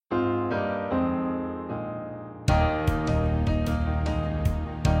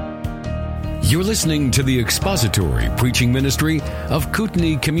You're listening to the expository preaching ministry of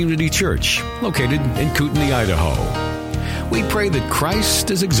Kootenai Community Church, located in Kootenai, Idaho. We pray that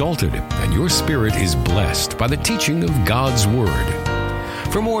Christ is exalted and your spirit is blessed by the teaching of God's Word.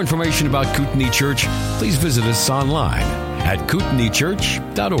 For more information about Kootenai Church, please visit us online at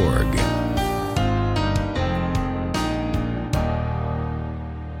kootenaichurch.org.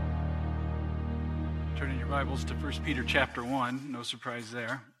 Turning your Bibles to 1 Peter chapter 1, no surprise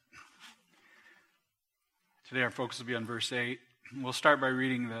there. Today our focus will be on verse 8. We'll start by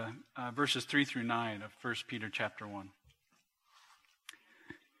reading the verses 3 through 9 of 1 Peter chapter 1.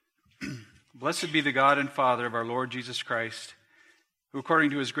 Blessed be the God and Father of our Lord Jesus Christ, who according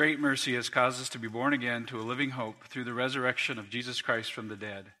to his great mercy has caused us to be born again to a living hope through the resurrection of Jesus Christ from the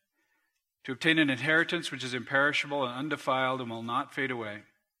dead, to obtain an inheritance which is imperishable and undefiled and will not fade away,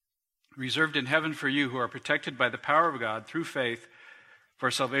 reserved in heaven for you who are protected by the power of God through faith for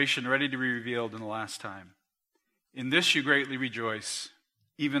salvation ready to be revealed in the last time. In this you greatly rejoice,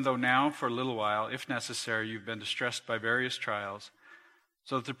 even though now for a little while, if necessary, you've been distressed by various trials,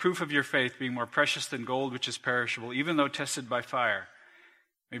 so that the proof of your faith, being more precious than gold which is perishable, even though tested by fire,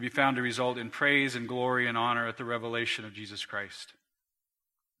 may be found to result in praise and glory and honor at the revelation of Jesus Christ.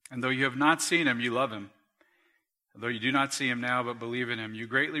 And though you have not seen him, you love him. And though you do not see him now, but believe in him, you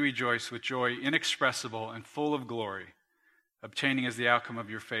greatly rejoice with joy inexpressible and full of glory, obtaining as the outcome of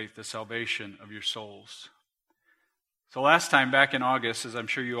your faith the salvation of your souls. So last time, back in August, as I'm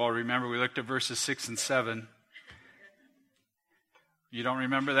sure you all remember, we looked at verses 6 and 7. You don't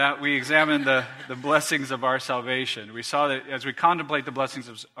remember that? We examined the blessings of our salvation. We saw that as we contemplate the blessings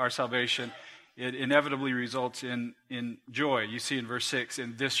of our salvation, it inevitably results in joy. You see in verse 6,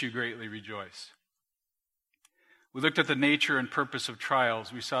 in this you greatly rejoice. We looked at the nature and purpose of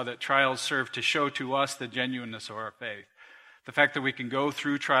trials. We saw that trials serve to show to us the genuineness of our faith. The fact that we can go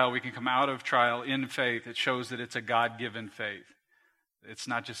through trial, we can come out of trial in faith, it shows that it's a God-given faith. It's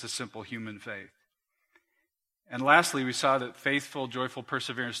not just a simple human faith. And lastly, we saw that faithful, joyful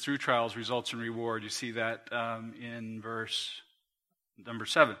perseverance through trials results in reward. You see that in verse number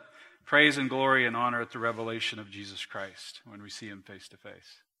 7. Praise and glory and honor at the revelation of Jesus Christ when we see him face to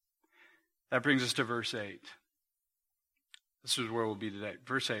face. That brings us to verse 8. This is where we'll be today.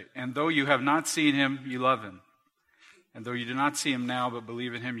 Verse 8. And though you have not seen him, you love him. And though you do not see him now, but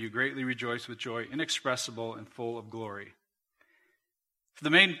believe in him, you greatly rejoice with joy inexpressible and full of glory. The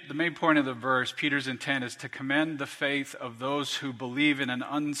main point of the verse, Peter's intent is to commend the faith of those who believe in an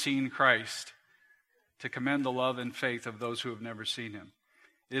unseen Christ, to commend the love and faith of those who have never seen him.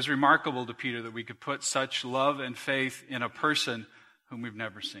 It is remarkable to Peter that we could put such love and faith in a person whom we've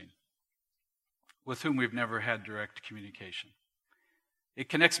never seen, with whom we've never had direct communication. It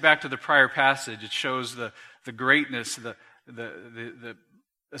connects back to the prior passage. It shows the greatness, the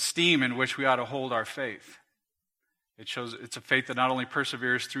esteem in which we ought to hold our faith. It shows it's a faith that not only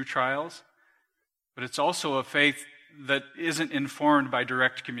perseveres through trials, but it's also a faith that isn't informed by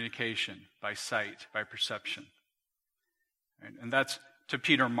direct communication, by sight, by perception. Right? And that's, to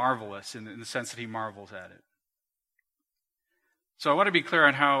Peter, marvelous in the sense that he marvels at it. So I want to be clear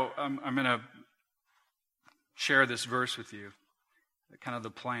on how I'm going to share this verse with you, kind of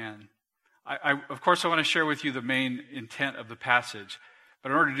the plan. Of course, I want to share with you the main intent of the passage.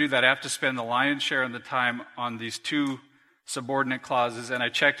 But in order to do that, I have to spend the lion's share of the time on these two subordinate clauses. And I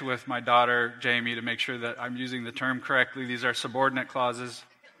checked with my daughter, Jamie, to make sure that I'm using the term correctly. These are subordinate clauses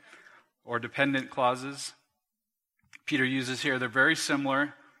or dependent clauses. Peter uses here. They're very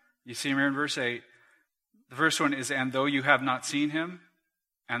similar. You see them here in verse 8. The first one is, and though you have not seen him.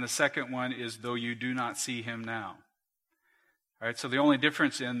 And the second one is, though you do not see him now. All right, so the only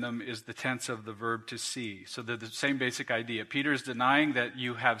difference in them is the tense of the verb to see. So they're the same basic idea. Peter is denying that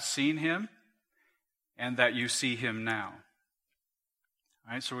you have seen him and that you see him now.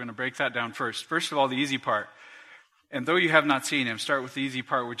 All right, so we're going to break that down first. First of all, the easy part. And though you have not seen him, start with the easy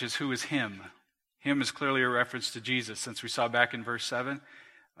part, which is who is him. Him is clearly a reference to Jesus, since we saw back in verse 7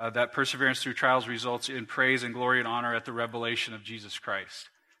 that perseverance through trials results in praise and glory and honor at the revelation of Jesus Christ,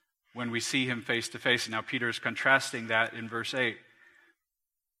 when we see him face to face. And now Peter is contrasting that in verse 8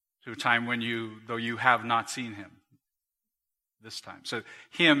 to a time when though you have not seen him, this time. So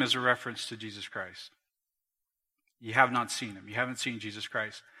him is a reference to Jesus Christ. You have not seen him. You haven't seen Jesus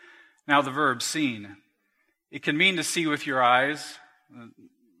Christ. Now the verb seen. It can mean to see with your eyes,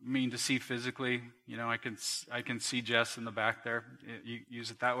 mean to see physically. You know, I can see Jess in the back there. You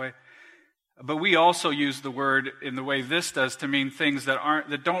use it that way. But we also use the word in the way this does to mean things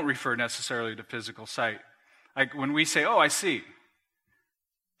that don't refer necessarily to physical sight. Like when we say, "Oh, I see,"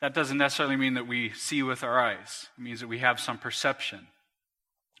 that doesn't necessarily mean that we see with our eyes. It means that we have some perception.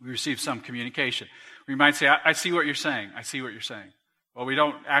 We receive some communication. We might say, I see what you're saying. I see what you're saying. Well, we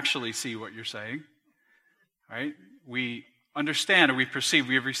don't actually see what you're saying, right? We understand or we perceive.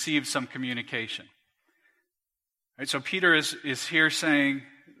 We have received some communication. Right? So Peter is here saying,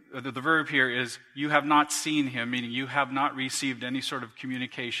 the verb here is, you have not seen him, meaning you have not received any sort of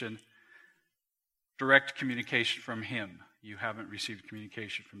communication, direct communication from him. You haven't received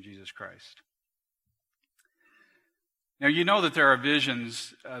communication from Jesus Christ. Now, you know that there are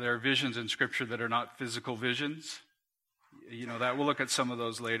visions in Scripture that are not physical visions. You know that. We'll look at some of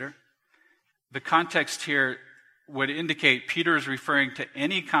those later. The context here would indicate Peter is referring to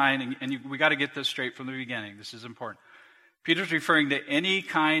any kind, and we got to get this straight from the beginning. This is important. Peter's referring to any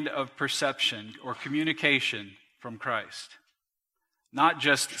kind of perception or communication from Christ, not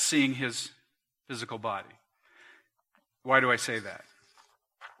just seeing his physical body. Why do I say that?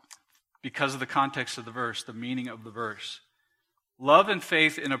 Because of the context of the verse, the meaning of the verse. Love and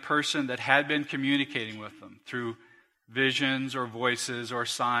faith in a person that had been communicating with them through visions or voices or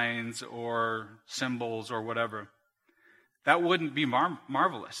signs or symbols or whatever, that wouldn't be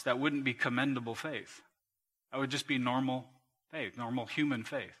marvelous. That wouldn't be commendable faith. That would just be normal faith, normal human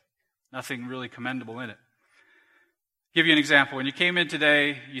faith. Nothing really commendable in it. Give you an example. When you came in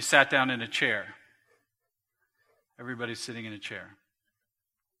today, you sat down in a chair. Everybody's sitting in a chair.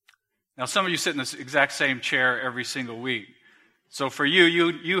 Now, some of you sit in this exact same chair every single week. So for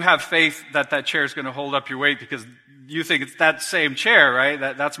you have faith that chair is going to hold up your weight because you think it's that same chair, right?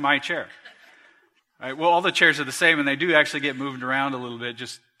 That's my chair. All right, well, all the chairs are the same, and they do actually get moved around a little bit,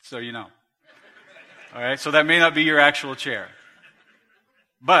 just so you know. All right, so that may not be your actual chair.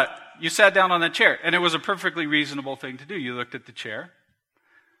 But you sat down on that chair, and it was a perfectly reasonable thing to do. You looked at the chair.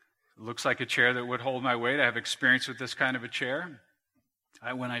 It looks like a chair that would hold my weight. I have experience with this kind of a chair.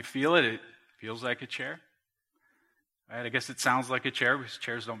 When I feel it, it feels like a chair. Right? I guess it sounds like a chair because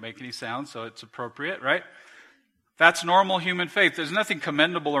chairs don't make any sound, so it's appropriate, right? That's normal human faith. There's nothing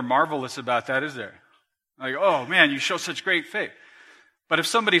commendable or marvelous about that, is there? Like, oh man, you show such great faith. But if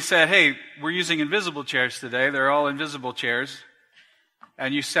somebody said, hey, we're using invisible chairs today, they're all invisible chairs,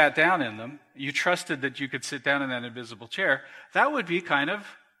 and you sat down in them, you trusted that you could sit down in that invisible chair, that would be kind of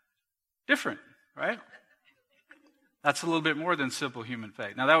different, right? That's a little bit more than simple human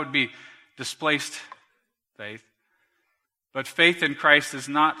faith. Now, that would be displaced faith. But faith in Christ is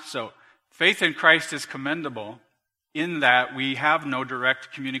not so. Faith in Christ is commendable in that we have no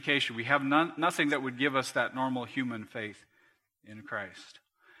direct communication. We have nothing that would give us that normal human faith in Christ.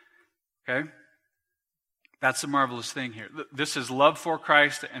 Okay? That's the marvelous thing here. This is love for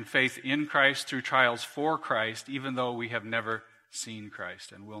Christ and faith in Christ through trials for Christ, even though we have never seen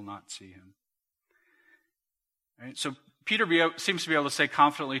Christ and will not see him. Right? So Peter seems to be able to say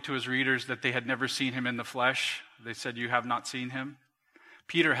confidently to his readers that they had never seen him in the flesh. They said, you have not seen him.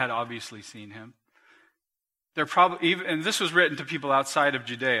 Peter had obviously seen him. They're probably, and this was written to people outside of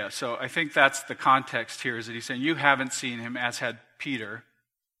Judea, so I think that's the context here, is that he's saying, you haven't seen him, as had Peter.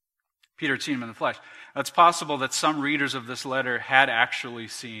 Peter had seen him in the flesh. It's possible that some readers of this letter had actually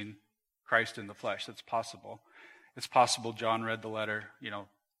seen Christ in the flesh. That's possible. It's possible John read the letter. You know,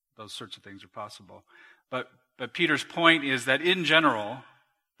 those sorts of things are possible. But Peter's point is that in general,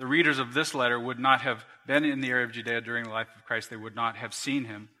 the readers of this letter would not have been in the area of Judea during the life of Christ. They would not have seen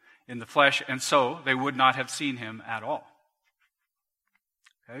him in the flesh, and so they would not have seen him at all.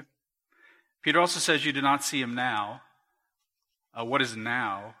 Okay? Peter also says you do not see him now. What is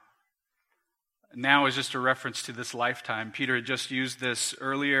now? Now is just a reference to this lifetime. Peter had just used this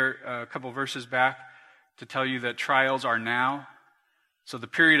earlier, a couple verses back, to tell you that trials are now. So the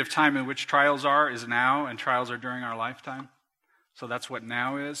period of time in which trials are is now, and trials are during our lifetime. So that's what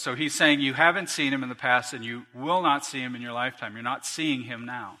now is. So he's saying you haven't seen him in the past, and you will not see him in your lifetime. You're not seeing him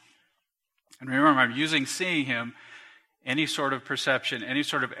now. And remember, I'm using seeing him, any sort of perception, any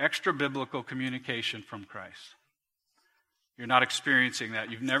sort of extra-biblical communication from Christ. You're not experiencing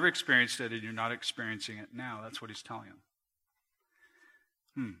that. You've never experienced it, and you're not experiencing it now. That's what he's telling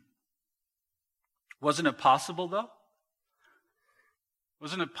them. Wasn't it possible, though?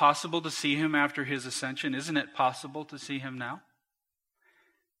 Wasn't it possible to see him after his ascension? Isn't it possible to see him now?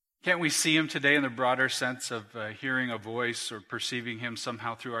 Can't we see him today in the broader sense of hearing a voice or perceiving him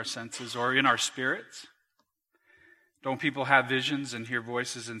somehow through our senses or in our spirits? Don't people have visions and hear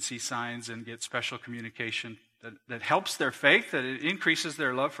voices and see signs and get special communication that helps their faith, that it increases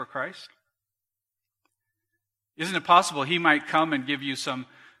their love for Christ? Isn't it possible he might come and give you some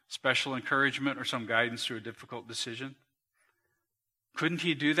special encouragement or some guidance through a difficult decision? Couldn't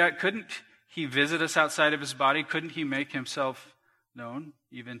he do that? Couldn't he visit us outside of his body? Couldn't he make himself known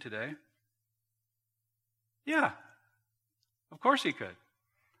even today? Yeah, of course he could.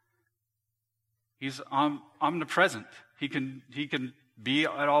 He's omnipresent. He can be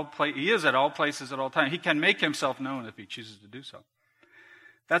at all places. He is at all places at all times. He can make himself known if he chooses to do so.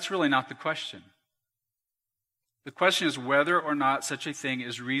 That's really not the question. The question is whether or not such a thing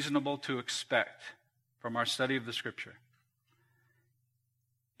is reasonable to expect from our study of the Scripture.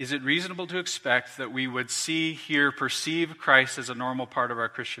 Is it reasonable to expect that we would see, hear, perceive Christ as a normal part of our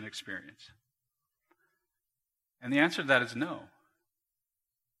Christian experience? And the answer to that is no.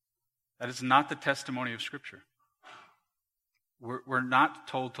 That is not the testimony of Scripture. We're not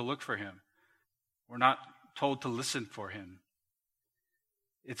told to look for him. We're not told to listen for him.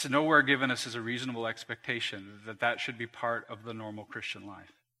 It's nowhere given us as a reasonable expectation that should be part of the normal Christian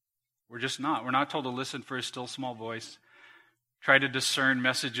life. We're just not. We're not told to listen for his still small voice, try to discern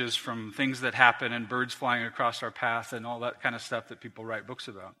messages from things that happen and birds flying across our path and all that kind of stuff that people write books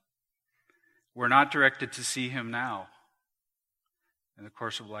about. We're not directed to see him now in the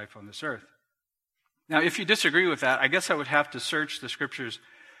course of life on this earth. Now, if you disagree with that, I guess I would have to search the Scriptures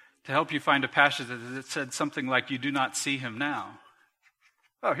to help you find a passage that said something like, you do not see him now.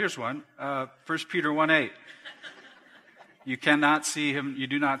 Oh, here's one. 1 Peter 1:8. You cannot see him, you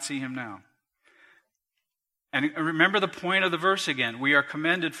do not see him now. And remember the point of the verse again. We are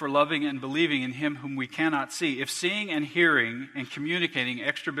commended for loving and believing in him whom we cannot see. If seeing and hearing and communicating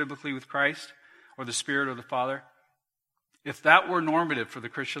extra-biblically with Christ or the Spirit or the Father, if that were normative for the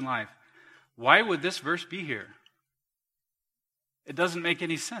Christian life, why would this verse be here? It doesn't make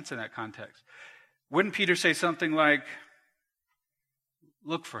any sense in that context. Wouldn't Peter say something like,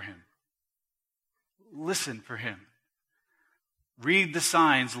 look for him, listen for him, read the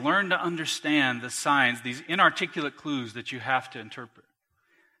signs, learn to understand the signs, these inarticulate clues that you have to interpret.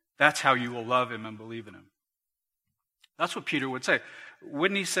 That's how you will love him and believe in him. That's what Peter would say.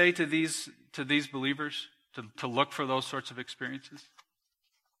 Wouldn't he say to these believers to look for those sorts of experiences?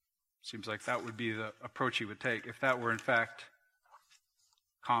 Seems like that would be the approach he would take if that were in fact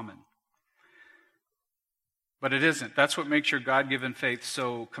common. But it isn't. That's what makes your God-given faith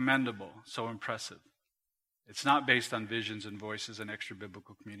so commendable, so impressive. It's not based on visions and voices and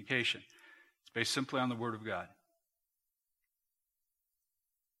extra-biblical communication. It's based simply on the Word of God.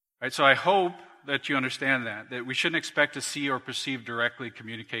 Right, so I hope that you understand that we shouldn't expect to see or perceive directly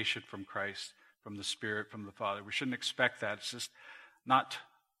communication from Christ, from the Spirit, from the Father. We shouldn't expect that. It's just not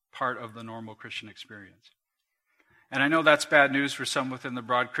part of the normal Christian experience. And I know that's bad news for some within the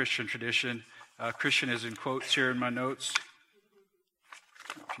broad Christian tradition. Christian is in quotes here in my notes.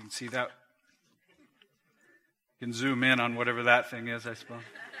 If you can see that. You can zoom in on whatever that thing is, I suppose.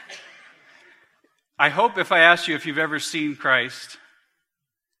 I hope if I asked you if you've ever seen Christ,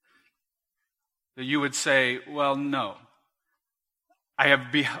 that you would say, well, no. I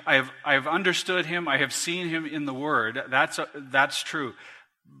have understood him. I have seen him in the Word. That's true.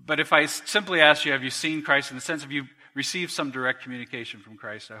 But if I simply ask you, have you seen Christ, in the sense of you received some direct communication from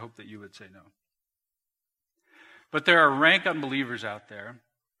Christ, I hope that you would say no. But there are rank unbelievers out there,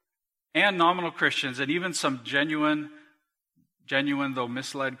 and nominal Christians, and even some genuine though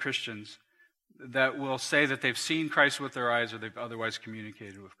misled Christians, that will say that they've seen Christ with their eyes or they've otherwise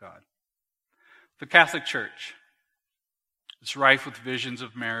communicated with God. The Catholic Church is rife with visions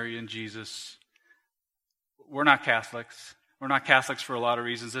of Mary and Jesus. We're not Catholics. We're not Catholics for a lot of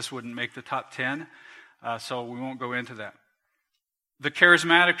reasons. This wouldn't make the top 10, so we won't go into that. The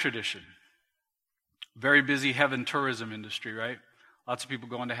charismatic tradition, very busy heaven tourism industry, right? Lots of people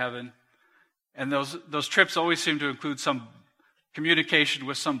going to heaven. And those trips always seem to include some communication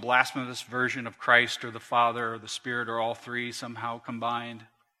with some blasphemous version of Christ or the Father or the Spirit or all three somehow combined.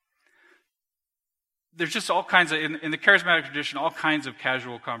 There's just all kinds of, in the charismatic tradition, all kinds of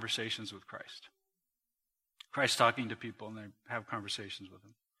casual conversations with Christ. Christ talking to people and they have conversations with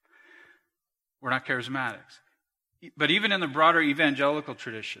him. We're not charismatics. But even in the broader evangelical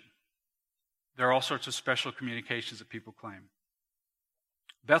tradition, there are all sorts of special communications that people claim.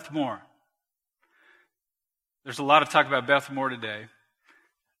 Beth Moore. There's a lot of talk about Beth Moore today.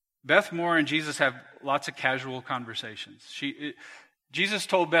 Beth Moore and Jesus have lots of casual conversations. Jesus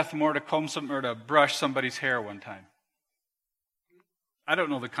told Beth Moore to to brush somebody's hair one time. I don't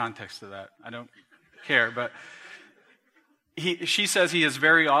know the context of that. I don't care, but she says he has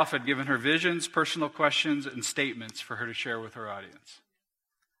very often given her visions, personal questions, and statements for her to share with her audience.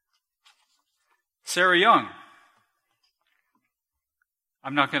 Sarah Young.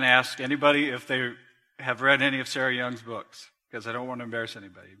 I'm not going to ask anybody if they have read any of Sarah Young's books, because I don't want to embarrass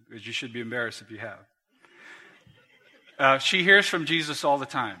anybody, because you should be embarrassed if you have. She hears from Jesus all the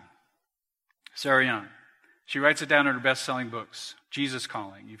time. Sarah Young. She writes it down in her best-selling books. Jesus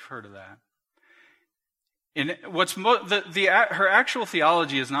Calling. You've heard of that. And her actual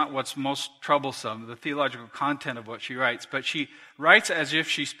theology is not what's most troublesome, the theological content of what she writes, but she writes as if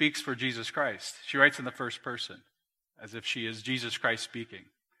she speaks for Jesus Christ. She writes in the first person, as if she is Jesus Christ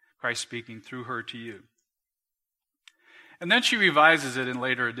speaking through her to you. And then she revises it in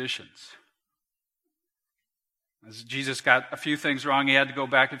later editions. As Jesus got a few things wrong, he had to go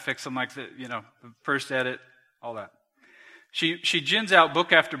back and fix them, like the first edit, all that. She gins out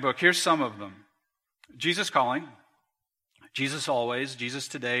book after book. Here's some of them. Jesus Calling, Jesus Always, Jesus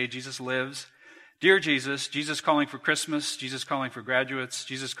Today, Jesus Lives, Dear Jesus, Jesus Calling for Christmas, Jesus Calling for Graduates,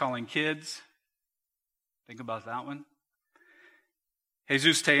 Jesus Calling Kids. Think about that one.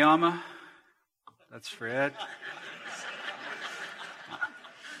 Jesus Te Ama, that's for Ed.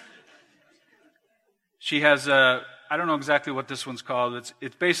 She has I don't know exactly what this one's called.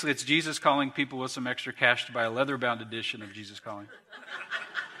 It's basically Jesus Calling people with some extra cash to buy a leather-bound edition of Jesus Calling.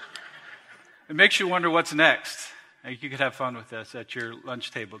 It makes you wonder what's next. You could have fun with this at your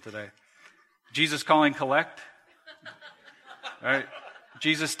lunch table today. Jesus Calling Collect. Right?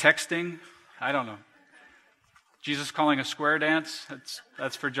 Jesus Texting. I don't know. Jesus Calling a Square Dance.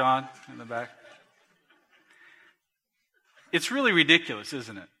 That's for John in the back. It's really ridiculous,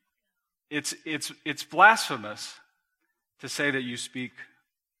 isn't it? It's blasphemous to say that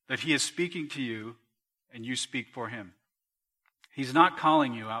he is speaking to you and you speak for him. He's not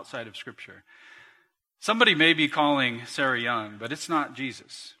calling you outside of Scripture. Somebody may be calling Sarah Young, but it's not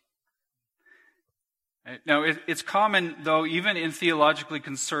Jesus. Now, it's common, though, even in theologically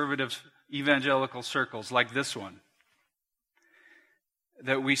conservative evangelical circles like this one,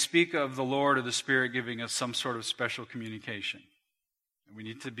 that we speak of the Lord or the Spirit giving us some sort of special communication. And we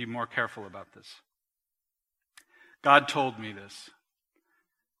need to be more careful about this. God told me this.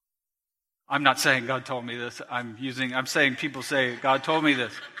 I'm not saying God told me this. I'm saying people say, God told me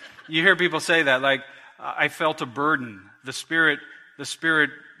this. You hear people say that, like, I felt a burden. The Spirit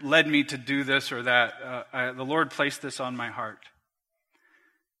led me to do this or that. The Lord placed this on my heart.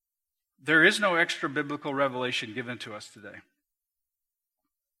 There is no extra biblical revelation given to us today.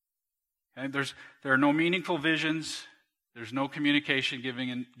 Okay? There are no meaningful visions. There's no communication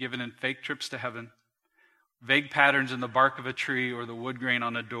given in fake trips to heaven. Vague patterns in the bark of a tree or the wood grain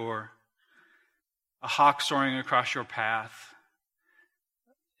on a door. A hawk soaring across your path.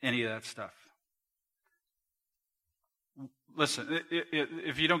 Any of that stuff. Listen,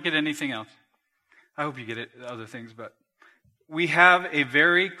 if you don't get anything else, I hope you get other things, but we have a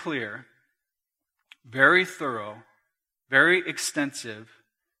very clear, very thorough, very extensive,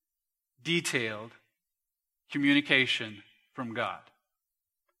 detailed communication from God.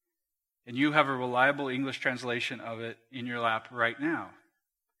 And you have a reliable English translation of it in your lap right now.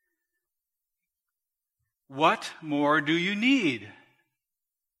 What more do you need?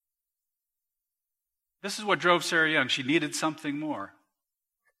 This is what drove Sarah Young. She needed something more.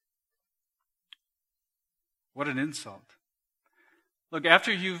 What an insult. Look,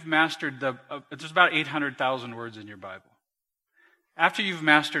 after you've mastered there's about 800,000 words in your Bible. After you've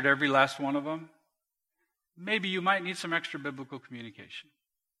mastered every last one of them, maybe you might need some extra biblical communication.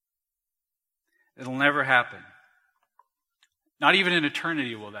 It'll never happen. Not even in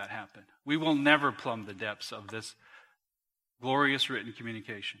eternity will that happen. We will never plumb the depths of this glorious written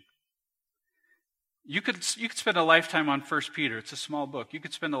communication. You could spend a lifetime on 1 Peter. It's a small book. You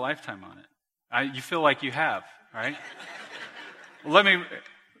could spend a lifetime on it. You feel like you have, right? Well,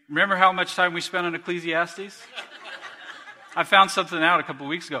 remember how much time we spent on Ecclesiastes? I found something out a couple of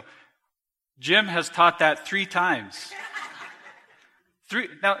weeks ago. Jim has taught that 3 times.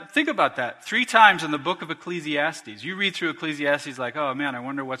 Now, think about that. 3 times in the book of Ecclesiastes. You read through Ecclesiastes like, oh man, I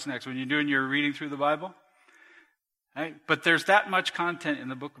wonder what's next. When you're doing your reading through the Bible. Right? But there's that much content in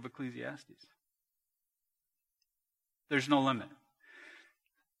the book of Ecclesiastes. There's no limit.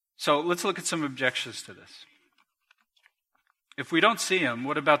 So let's look at some objections to this. If we don't see them,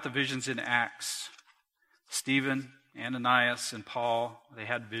 what about the visions in Acts? Stephen, Ananias, and Paul, they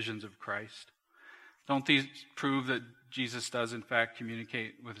had visions of Christ. Don't these prove that Jesus does, in fact,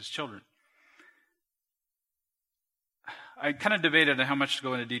 communicate with his children? I kind of debated on how much to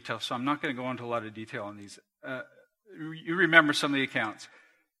go into detail, so I'm not going to go into a lot of detail on these. You remember some of the accounts.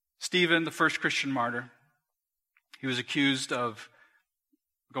 Stephen, the first Christian martyr, he was accused of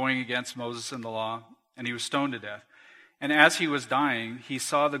going against Moses and the law, and he was stoned to death. And as he was dying, he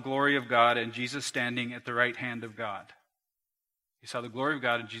saw the glory of God and Jesus standing at the right hand of God. He saw the glory of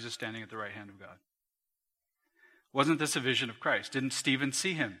God and Jesus standing at the right hand of God. Wasn't this a vision of Christ? Didn't Stephen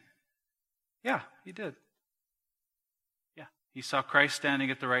see him? Yeah, he did. Yeah, he saw Christ standing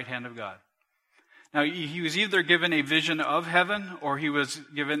at the right hand of God. Now, he was either given a vision of heaven or he was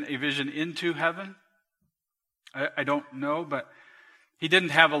given a vision into heaven. I don't know, but he didn't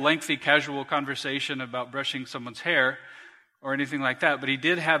have a lengthy casual conversation about brushing someone's hair or anything like that, but he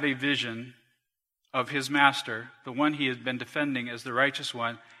did have a vision of his master, the one he had been defending as the righteous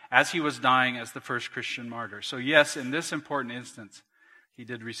one, as he was dying as the first Christian martyr. So yes, in this important instance, he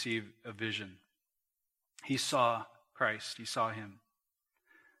did receive a vision. He saw Christ. He saw him.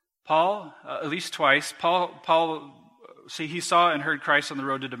 Paul, at least twice, he saw and heard Christ on the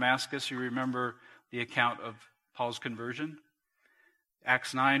road to Damascus. You remember the account of Paul's conversion.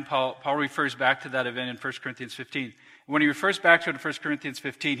 Acts 9, Paul refers back to that event in 1 Corinthians 15. When he refers back to it in 1 Corinthians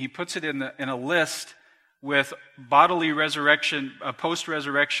 15, he puts it in a list with bodily resurrection,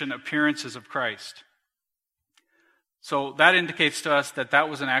 post-resurrection appearances of Christ. So that indicates to us that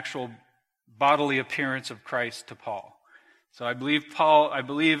was an actual bodily appearance of Christ to Paul. So I believe, I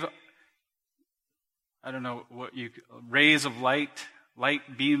don't know rays of light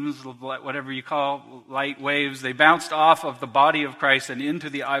beams of light, whatever you call light waves, they bounced off of the body of Christ and into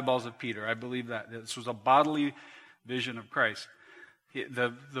the eyeballs of Peter. I believe that. This was a bodily vision of Christ.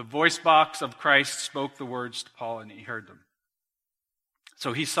 The voice box of Christ spoke the words to Paul and he heard them.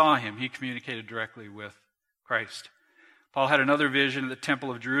 So he saw him. He communicated directly with Christ. Paul had another vision of the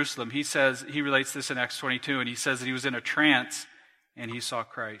temple of Jerusalem. He relates this in Acts 22, and he says that he was in a trance and he saw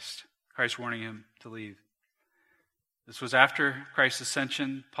Christ warning him to leave. This was after Christ's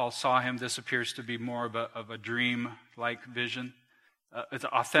ascension. Paul saw him. This appears to be more of a dream-like vision. It's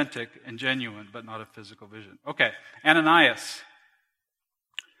authentic and genuine, but not a physical vision. Okay, Ananias.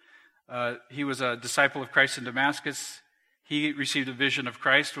 He was a disciple of Christ in Damascus. He received a vision of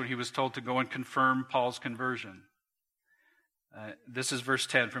Christ when he was told to go and confirm Paul's conversion. This is verse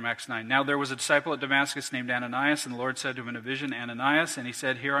 10 from Acts 9. Now there was a disciple at Damascus named Ananias, and the Lord said to him in a vision, Ananias, and he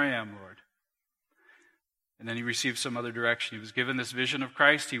said, Here I am, Lord. And then he received some other direction. He was given this vision of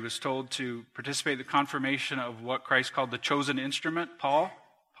Christ. He was told to participate in the confirmation of what Christ called the chosen instrument, Paul.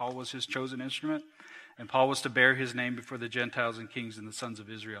 Paul was his chosen instrument. And Paul was to bear his name before the Gentiles and kings and the sons of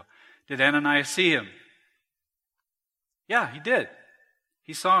Israel. Did Ananias see him? Yeah, he did.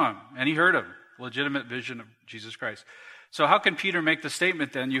 He saw him and he heard him. Legitimate vision of Jesus Christ. So how can Peter make the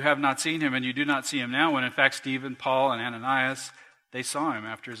statement then, you have not seen him and you do not see him now, when in fact Stephen, Paul, and Ananias, they saw him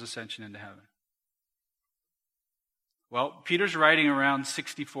after his ascension into heaven? Well, Peter's writing around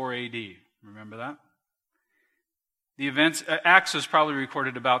 64 AD. Remember that? The events, Acts was probably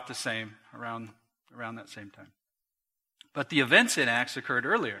recorded about the same, around that same time. But the events in Acts occurred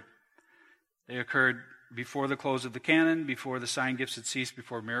earlier. They occurred before the close of the canon, before the sign gifts had ceased,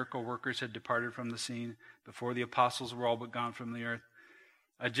 before miracle workers had departed from the scene, before the apostles were all but gone from the earth.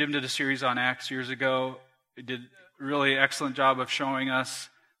 Jim did a series on Acts years ago. He did a really excellent job of showing us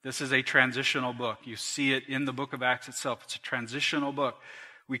this is a transitional book. You see it in the book of Acts itself. It's a transitional book.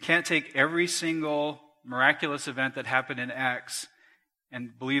 We can't take every single miraculous event that happened in Acts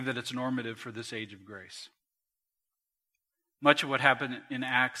and believe that it's normative for this age of grace. Much of what happened in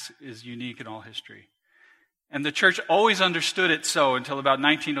Acts is unique in all history. And the church always understood it so until about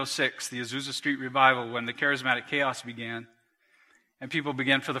 1906, the Azusa Street Revival, when the charismatic chaos began. And people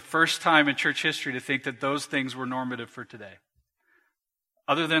began for the first time in church history to think that those things were normative for today.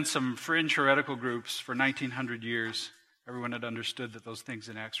 Other than some fringe heretical groups for 1900 years, everyone had understood that those things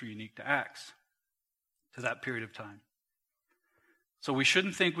in Acts were unique to Acts, to that period of time. So we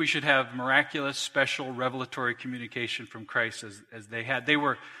shouldn't think we should have miraculous, special, revelatory communication from Christ as they had. They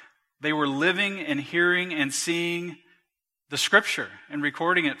were living and hearing and seeing the Scripture and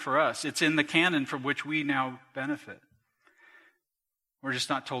recording it for us. It's in the canon from which we now benefit. We're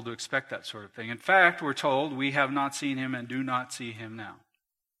just not told to expect that sort of thing. In fact, we're told we have not seen him and do not see him now.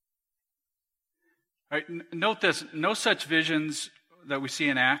 All right, note this, no such visions that we see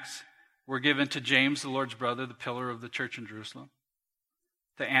in Acts were given to James, the Lord's brother, the pillar of the church in Jerusalem,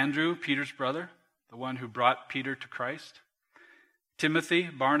 to Andrew, Peter's brother, the one who brought Peter to Christ, Timothy,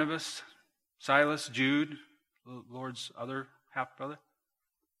 Barnabas, Silas, Jude, the Lord's other half-brother,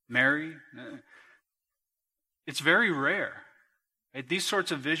 Mary. It's very rare. Right? These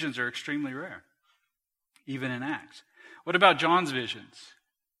sorts of visions are extremely rare, even in Acts. What about John's visions?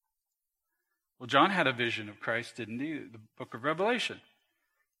 Well, John had a vision of Christ, didn't he? The book of Revelation,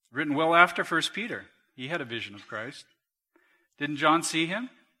 written well after 1 Peter. He had a vision of Christ. Didn't John see him?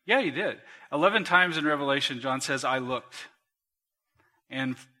 Yeah, he did. 11 times in Revelation, John says, I looked.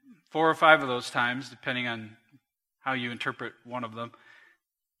 And 4 or 5 of those times, depending on how you interpret one of them,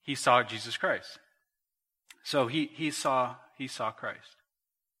 he saw Jesus Christ. So he saw Christ.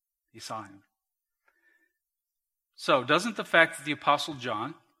 He saw him. So doesn't the fact that the Apostle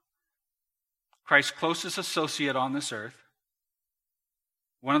John, Christ's closest associate on this earth,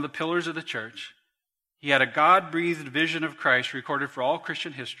 one of the pillars of the church, He had a God-breathed vision of Christ recorded for all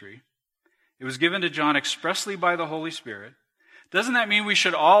Christian history. It was given to John expressly by the Holy Spirit. Doesn't that mean we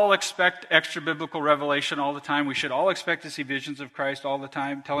should all expect extra biblical revelation all the time? We should all expect to see visions of Christ all the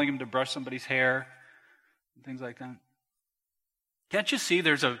time, telling him to brush somebody's hair, and things like that? Can't you see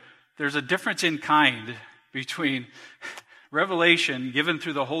there's a difference in kind between revelation given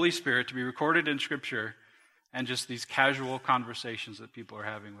through the Holy Spirit to be recorded in Scripture and just these casual conversations that people are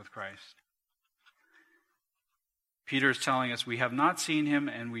having with Christ? Peter is telling us we have not seen him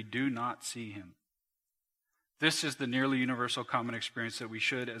and we do not see him. This is the nearly universal common experience that we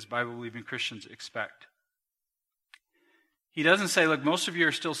should, as Bible-believing Christians, expect. He doesn't say, look, most of you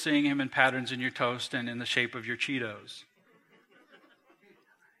are still seeing him in patterns in your toast and in the shape of your Cheetos.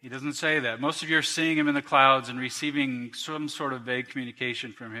 He doesn't say that. Most of you are seeing him in the clouds and receiving some sort of vague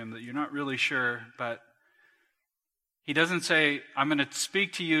communication from him that you're not really sure, but he doesn't say, I'm going to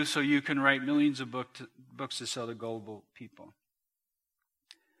speak to you so you can write millions of books to sell to global people.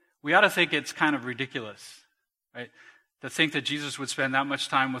 We ought to think it's kind of ridiculous, right, to think that Jesus would spend that much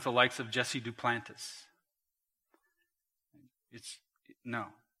time with the likes of Jesse Duplantis. No.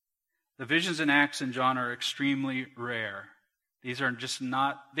 The visions in Acts and John are extremely rare. These are just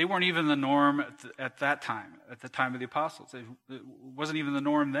not, they weren't even the norm at that time, at the time of the apostles. It wasn't even the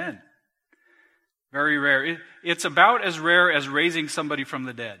norm then. Very rare. It's about as rare as raising somebody from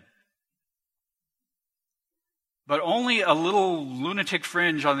the dead. But only a little lunatic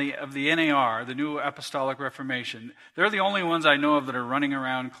fringe of the NAR, the New Apostolic Reformation, they're the only ones I know of that are running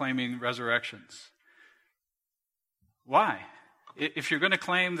around claiming resurrections. Why? If you're going to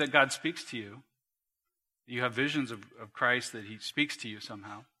claim that God speaks to you, you have visions of Christ, that he speaks to you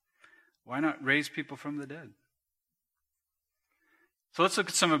somehow, why not raise people from the dead? So let's look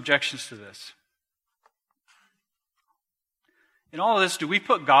at some objections to this. In all of this, do we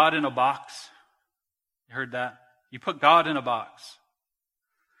put God in a box? You heard that? You put God in a box.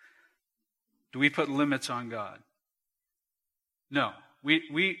 Do we put limits on God? No.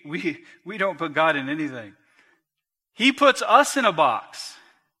 We don't put God in anything. He puts us in a box.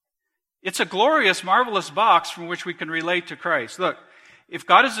 It's a glorious, marvelous box from which we can relate to Christ. Look, if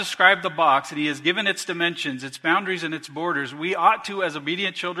God has described the box and he has given its dimensions, its boundaries, and its borders, we ought to, as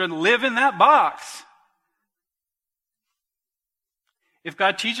obedient children, live in that box. If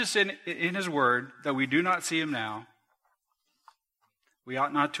God teaches in his word that we do not see him now, we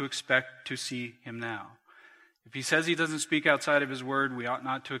ought not to expect to see him now. If he says he doesn't speak outside of his word, we ought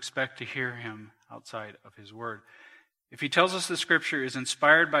not to expect to hear him outside of his word. If he tells us the Scripture is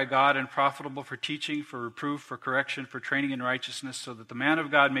inspired by God and profitable for teaching, for reproof, for correction, for training in righteousness, so that the man of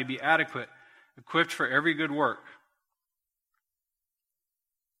God may be adequate, equipped for every good work,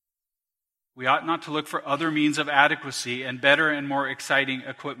 we ought not to look for other means of adequacy and better and more exciting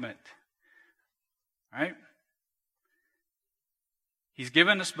equipment. Right? He's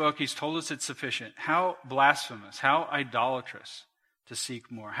given this book. He's told us it's sufficient. How blasphemous, how idolatrous to seek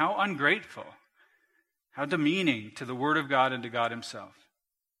more. How ungrateful, how demeaning to the Word of God and to God himself.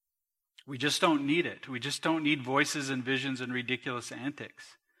 We just don't need it. We just don't need voices and visions and ridiculous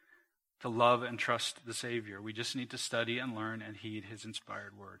antics to love and trust the Savior. We just need to study and learn and heed his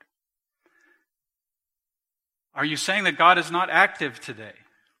inspired word. Are you saying that God is not active today?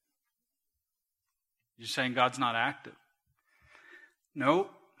 You're saying God's not active. No.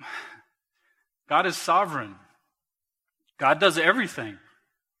 God is sovereign. God does everything.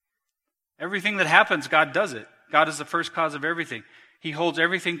 Everything that happens, God does it. God is the first cause of everything. He holds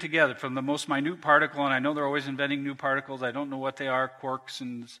everything together from the most minute particle, and I know they're always inventing new particles. I don't know what they are, quarks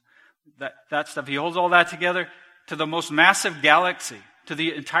and that stuff. He holds all that together to the most massive galaxy, to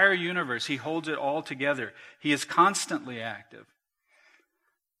the entire universe. He holds it all together. He is constantly active.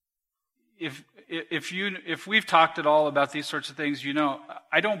 If we've talked at all about these sorts of things, you know,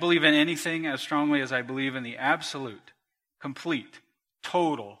 I don't believe in anything as strongly as I believe in the absolute, complete,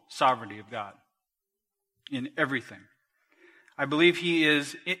 total sovereignty of God in everything. I believe he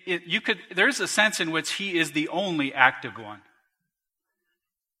is, there's a sense in which he is the only active one.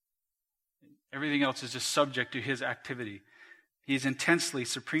 Everything else is just subject to his activity. He's intensely,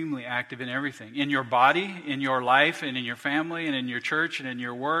 supremely active in everything. In your body, in your life, and in your family, and in your church, and in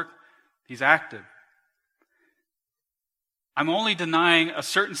your work, he's active. I'm only denying a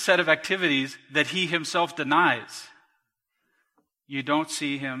certain set of activities that he himself denies. You don't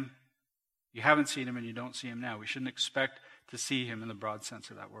see him, you haven't seen him, and you don't see him now. We shouldn't expect to see him in the broad sense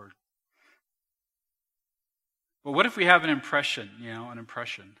of that word. But what if we have an impression,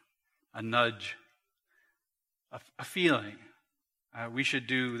 a nudge, a feeling? We should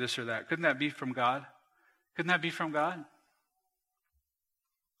do this or that. Couldn't that be from God? Couldn't that be from God?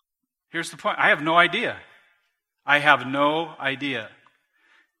 Here's the point. I have no idea. I have no idea.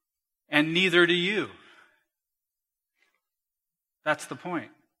 And neither do you. That's the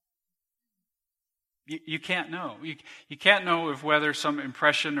point. You can't know. You can't know if whether some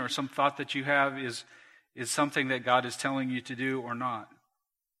impression or some thought that you have is something that God is telling you to do or not.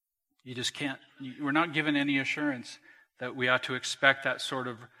 You just can't. We're not given any assurance that we ought to expect that sort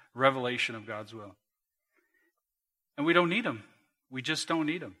of revelation of God's will. And we don't need them. We just don't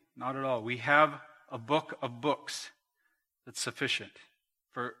need them. Not at all. We have a book of books that's sufficient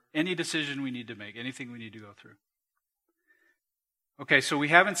for any decision we need to make, anything we need to go through. Okay, so we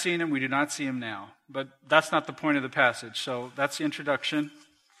haven't seen him, we do not see him now. But that's not the point of the passage. So that's the introduction.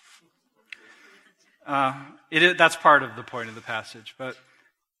 That's part of the point of the passage. But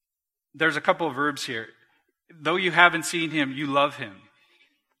there's a couple of verbs here. Though you haven't seen him, you love him.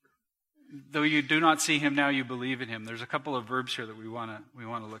 Though you do not see him now, you believe in him. There's a couple of verbs here that we want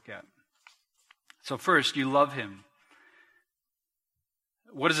to look at. So first, you love him.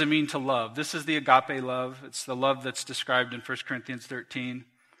 What does it mean to love? This is the agape love. It's the love that's described in 1 Corinthians 13.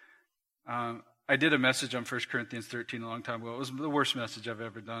 I did a message on 1 Corinthians 13 a long time ago. It was the worst message I've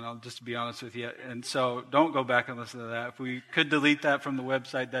ever done. I'll just be honest with you. And so don't go back and listen to that. If we could delete that from the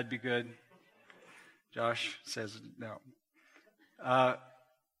website, that'd be good. Josh says no.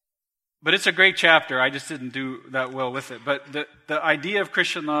 But it's a great chapter. I just didn't do that well with it. But the idea of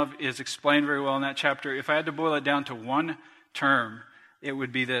Christian love is explained very well in that chapter. If I had to boil it down to one term, it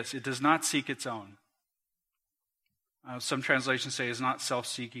would be this: it does not seek its own. Some translations say is not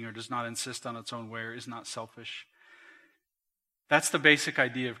self-seeking or does not insist on its own way or is not selfish. That's the basic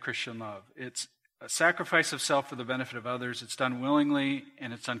idea of Christian love. It's a sacrifice of self for the benefit of others. It's done willingly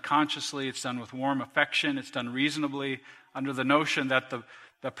and it's done consciously. It's done with warm affection. It's done reasonably under the notion that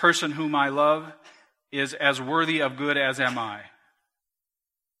the person whom I love is as worthy of good as am I.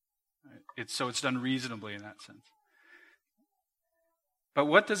 So it's done reasonably in that sense. But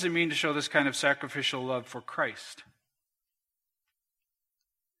what does it mean to show this kind of sacrificial love for Christ?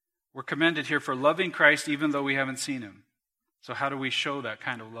 We're commended here for loving Christ even though we haven't seen him. So how do we show that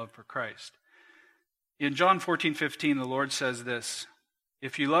kind of love for Christ? In John 14:15, the Lord says this: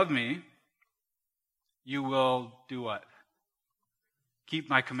 if you love me, you will do what? Keep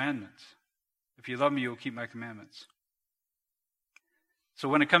my commandments. If you love me, you will keep my commandments. So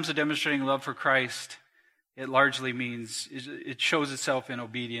when it comes to demonstrating love for Christ, it largely means, it shows itself in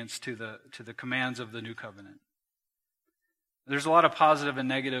obedience to the commands of the new covenant. There's a lot of positive and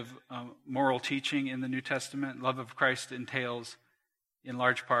negative moral teaching in the New Testament. Love of Christ entails, in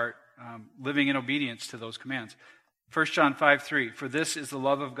large part, living in obedience to those commands. 1 John 5:3, for this is the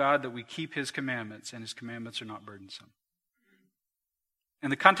love of God, that we keep his commandments, and his commandments are not burdensome. In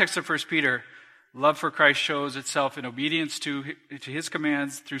the context of 1 Peter, love for Christ shows itself in obedience to his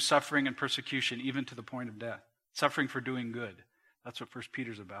commands through suffering and persecution, even to the point of death. Suffering for doing good. That's what 1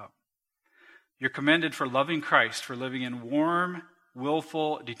 Peter's about. You're commended for loving Christ, for living in warm,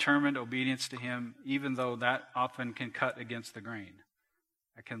 willful, determined obedience to him, even though that often can cut against the grain.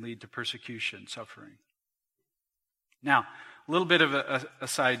 That can lead to persecution, suffering. Now, a little bit of a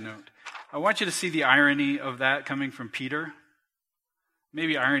side note. I want you to see the irony of that coming from Peter.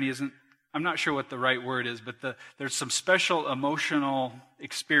 Maybe irony isn't, I'm not sure what the right word is, but there's some special emotional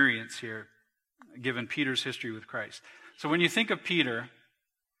experience here, given Peter's history with Christ. So when you think of Peter,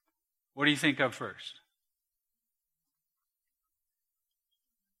 what do you think of first?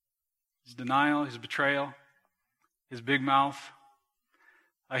 His denial, his betrayal, his big mouth.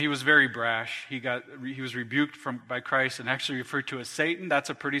 He was very brash. He was rebuked by Christ and actually referred to as Satan. That's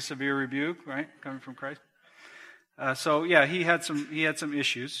a pretty severe rebuke, right? Coming from Christ. So he had some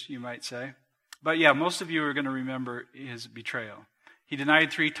issues, you might say. But yeah, most of you are going to remember his betrayal. He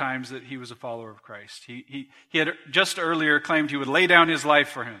denied 3 times that he was a follower of Christ. He had just earlier claimed he would lay down his life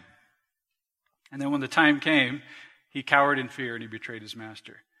for him. And then when the time came, he cowered in fear and he betrayed his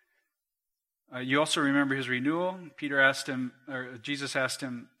master. You also remember his renewal. Jesus asked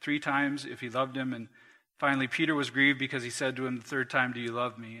him 3 times if he loved him, and finally Peter was grieved because he said to him the 3rd time, do you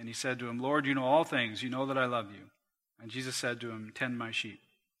love me? And he said to him, Lord, you know all things. You know that I love you. And Jesus said to him, tend my sheep.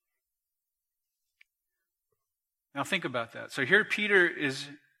 Now think about that. So here Peter is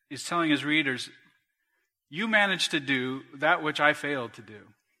telling his readers, you managed to do that which I failed to do.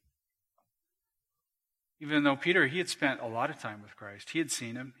 Even though Peter, he had spent a lot of time with Christ. He had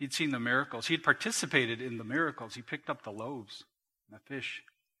seen him. He'd seen the miracles. He had participated in the miracles. He picked up the loaves and the fish.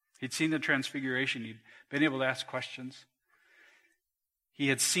 He'd seen the transfiguration. He'd been able to ask questions. He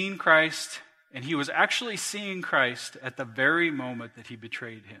had seen Christ, and he was actually seeing Christ at the very moment that he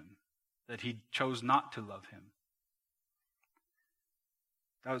betrayed him, that he chose not to love him.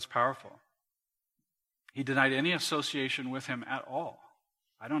 That was powerful. He denied any association with him at all.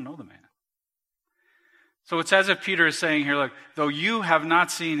 I don't know the man. So it's as if Peter is saying here, look, though you have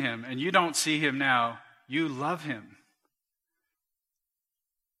not seen him and you don't see him now, you love him.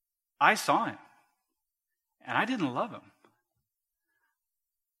 I saw him, and I didn't love him.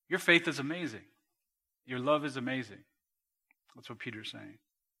 Your faith is amazing. Your love is amazing. That's what Peter's saying.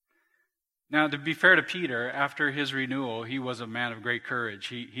 Now, to be fair to Peter, after his renewal, he was a man of great courage.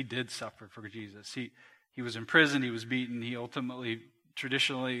 He did suffer for Jesus. He was imprisoned. He was beaten. He ultimately,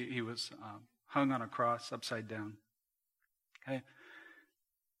 traditionally, he was hung on a cross upside down. Okay?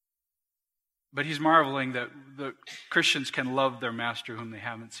 But he's marveling that the Christians can love their master whom they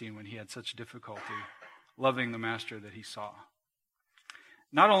haven't seen when he had such difficulty loving the master that he saw.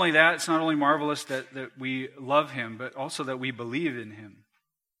 Not only that, it's not only marvelous that we love him, but also that we believe in him.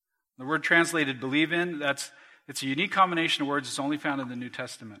 The word translated believe in, it's a unique combination of words that's only found in the New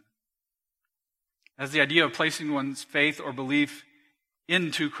Testament. As the idea of placing one's faith or belief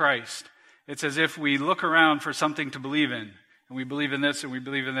into Christ. It's as if we look around for something to believe in, and we believe in this, and we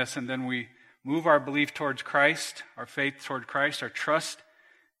believe in this, and then we move our belief towards Christ, our faith toward Christ, our trust,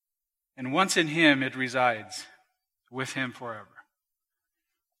 and once in him, it resides with him forever.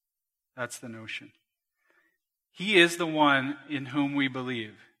 That's the notion. He is the one in whom we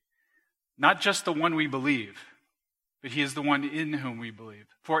believe. Not just the one we believe, but he is the one in whom we believe.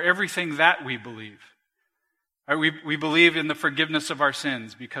 For everything that we believe. We believe in the forgiveness of our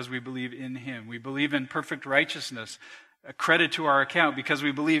sins because we believe in him. We believe in perfect righteousness, a credit to our account because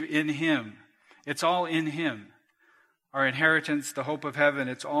we believe in him. It's all in him. Our inheritance, the hope of heaven,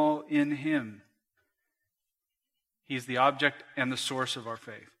 it's all in him. He's the object and the source of our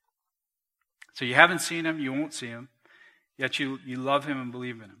faith. So you haven't seen him, you won't see him, yet you love him and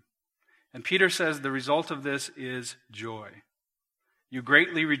believe in him. And Peter says the result of this is joy. You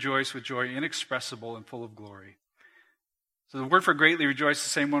greatly rejoice with joy inexpressible and full of glory. So the word for greatly rejoice, the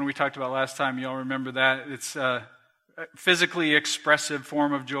same one we talked about last time, you all remember that. It's a physically expressive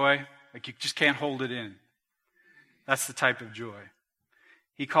form of joy. Like you just can't hold it in. That's the type of joy.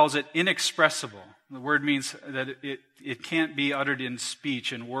 He calls it inexpressible. The word means that it can't be uttered in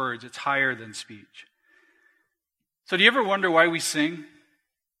speech, in words. It's higher than speech. So do you ever wonder why we sing?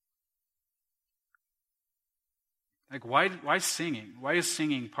 Like why singing? Why is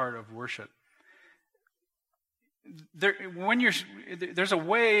singing part of worship? There's a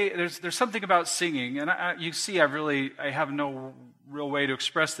way, there's something about singing, and you see I have no real way to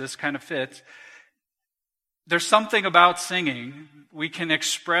express this, kind of fits. There's something about singing. We can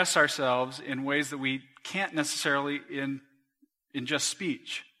express ourselves in ways that we can't necessarily in just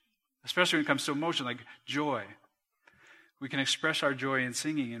speech, especially when it comes to emotion, like joy. We can express our joy in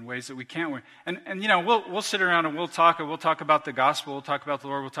singing in ways that we can't. And we'll sit around and we'll talk about the gospel, we'll talk about the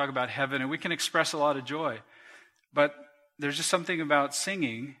Lord, we'll talk about heaven, and we can express a lot of joy. But there's just something about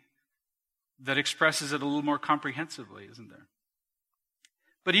singing that expresses it a little more comprehensively, isn't there?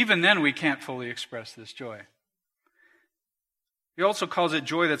 But even then, we can't fully express this joy. He also calls it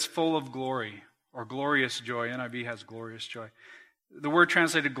joy that's full of glory, or glorious joy. NIV has glorious joy. The word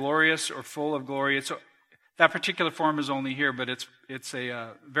translated glorious or full of glory, that particular form is only here, but it's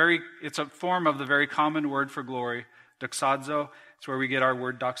a form of the very common word for glory, doxazo. It's where we get our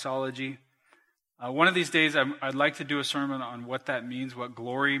word doxology. One of these days, I'd like to do a sermon on what that means, what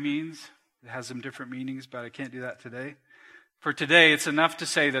glory means. It has some different meanings, but I can't do that today. For today, it's enough to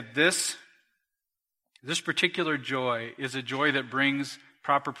say that this particular joy is a joy that brings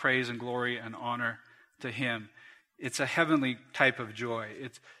proper praise and glory and honor to him. It's a heavenly type of joy.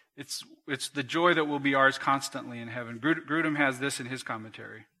 It's the joy that will be ours constantly in heaven. Grudem has this in his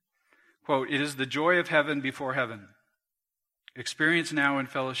commentary. Quote, "It is the joy of heaven before heaven, experienced now in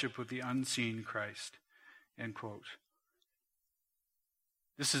fellowship with the unseen Christ." End quote.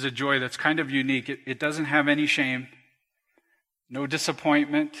 This is a joy that's kind of unique. It doesn't have any shame, no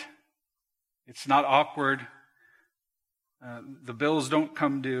disappointment. It's not awkward. The bills don't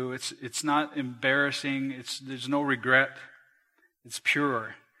come due. It's not embarrassing. There's no regret. It's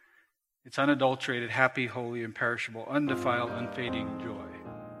pure. It's unadulterated, happy, holy, imperishable, undefiled, unfading joy.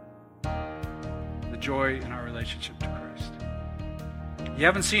 The joy in our relationship to Christ. You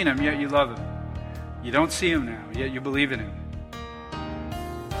haven't seen him, yet you love him. You don't see him now, yet you believe in him.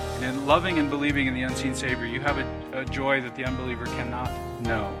 And in loving and believing in the unseen Savior, you have a joy that the unbeliever cannot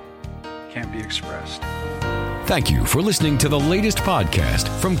know, can't be expressed. Thank you for listening to the latest podcast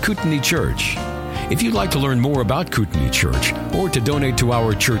from Kootenai Church. If you'd like to learn more about Kootenai Church or to donate to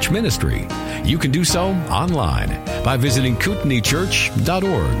our church ministry, you can do so online by visiting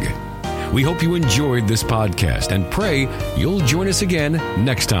kootenaichurch.org. We hope you enjoyed this podcast and pray you'll join us again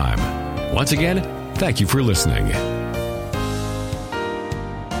next time. Once again, thank you for listening.